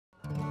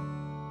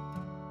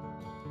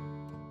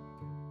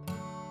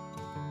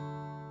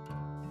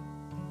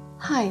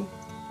Hi,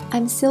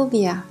 I'm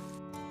Sylvia.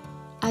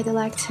 I'd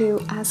like to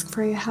ask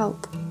for your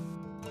help.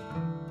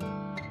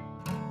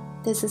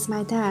 This is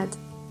my dad.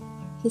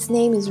 His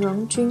name is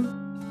Rongjun,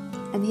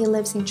 and he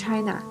lives in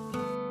China.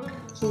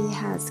 He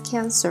has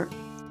cancer,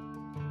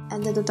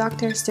 and the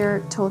doctors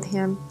there told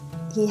him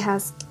he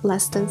has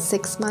less than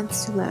 6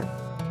 months to live.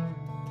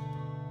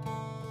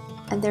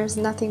 And there's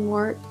nothing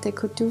more they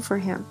could do for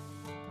him.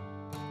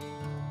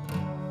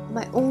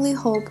 My only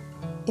hope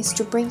is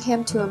to bring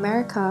him to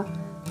America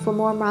for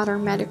more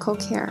modern medical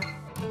care.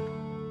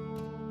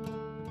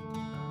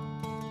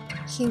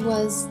 He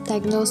was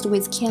diagnosed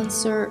with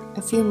cancer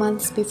a few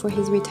months before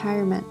his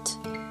retirement.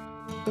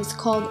 It's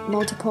called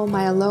multiple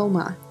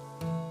myeloma.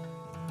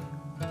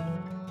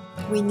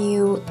 We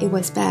knew it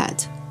was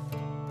bad.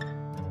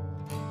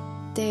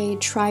 They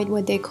tried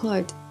what they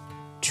could: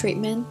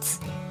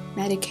 treatments,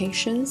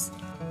 medications,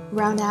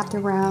 round after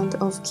round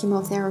of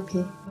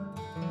chemotherapy.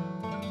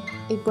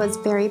 It was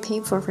very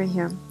painful for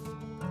him.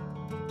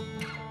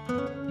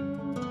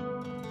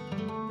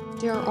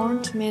 There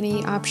aren't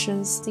many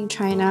options in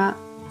China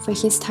for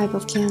his type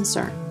of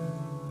cancer.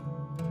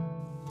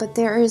 But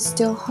there is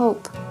still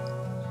hope.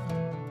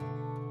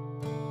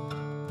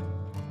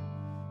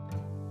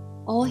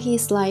 All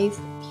his life,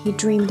 he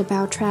dreamed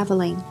about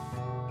traveling.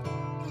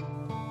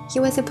 He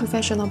was a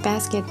professional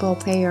basketball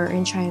player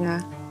in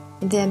China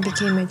and then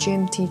became a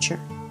gym teacher.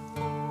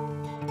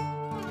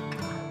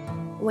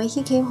 When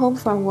he came home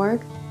from work,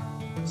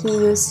 he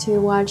used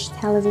to watch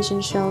television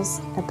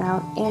shows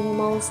about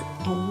animals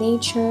and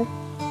nature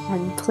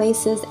and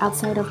places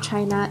outside of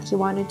China he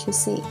wanted to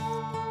see.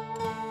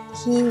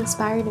 He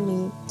inspired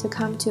me to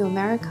come to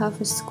America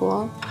for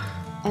school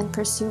and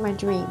pursue my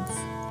dreams.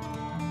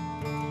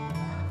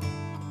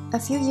 A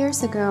few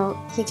years ago,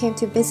 he came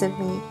to visit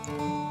me.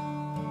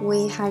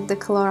 We hiked the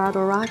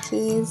Colorado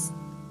Rockies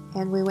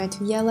and we went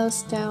to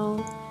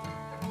Yellowstone,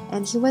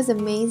 and he was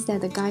amazed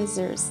at the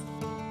geysers.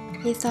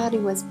 He thought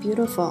it was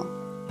beautiful.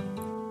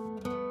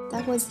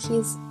 That was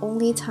his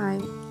only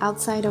time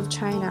outside of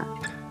China.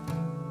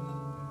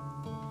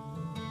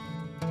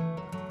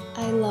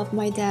 I love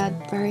my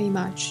dad very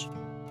much,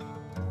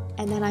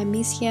 and then I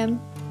miss him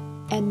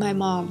and my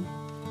mom.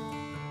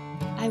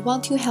 I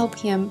want to help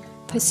him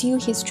pursue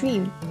his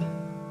dream.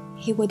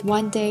 He would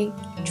one day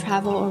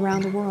travel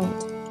around the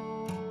world.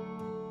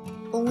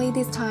 Only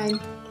this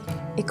time,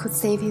 it could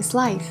save his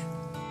life.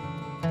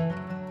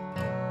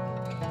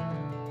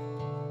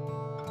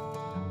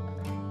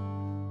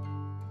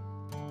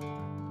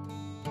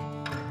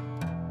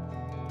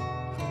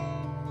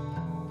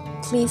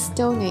 Please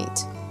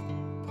donate.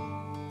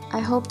 I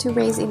hope to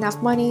raise enough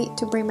money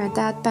to bring my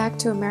dad back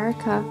to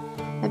America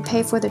and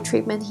pay for the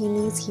treatment he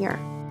needs here.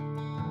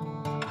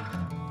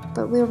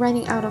 But we're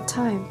running out of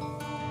time.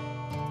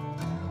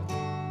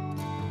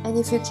 And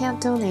if you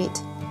can't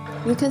donate,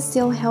 you can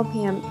still help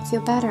him feel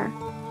better.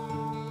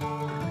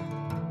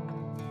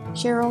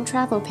 Share your own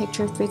travel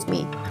pictures with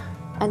me,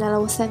 and I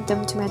will send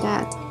them to my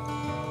dad.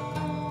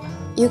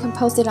 You can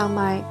post it on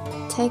my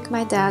Take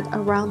My Dad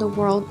Around the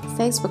World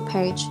Facebook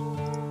page,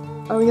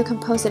 or you can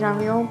post it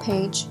on your own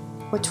page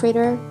or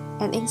Twitter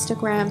and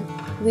Instagram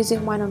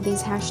using one of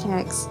these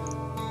hashtags.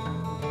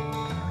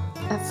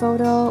 A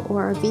photo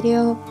or a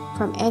video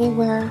from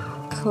anywhere,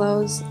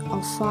 close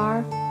or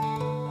far,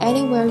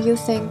 anywhere you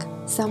think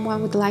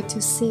someone would like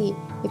to see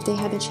if they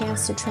had a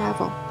chance to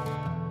travel.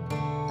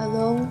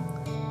 Alone,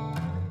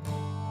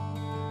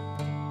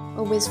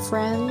 or with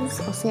friends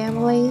or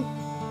family,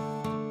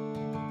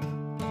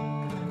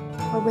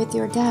 or with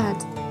your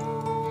dad.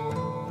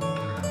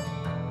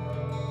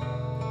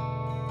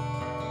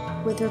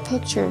 With your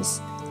pictures,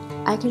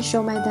 I can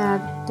show my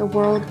dad the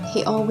world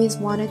he always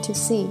wanted to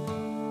see.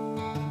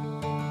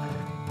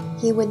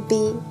 He would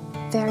be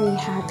very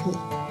happy.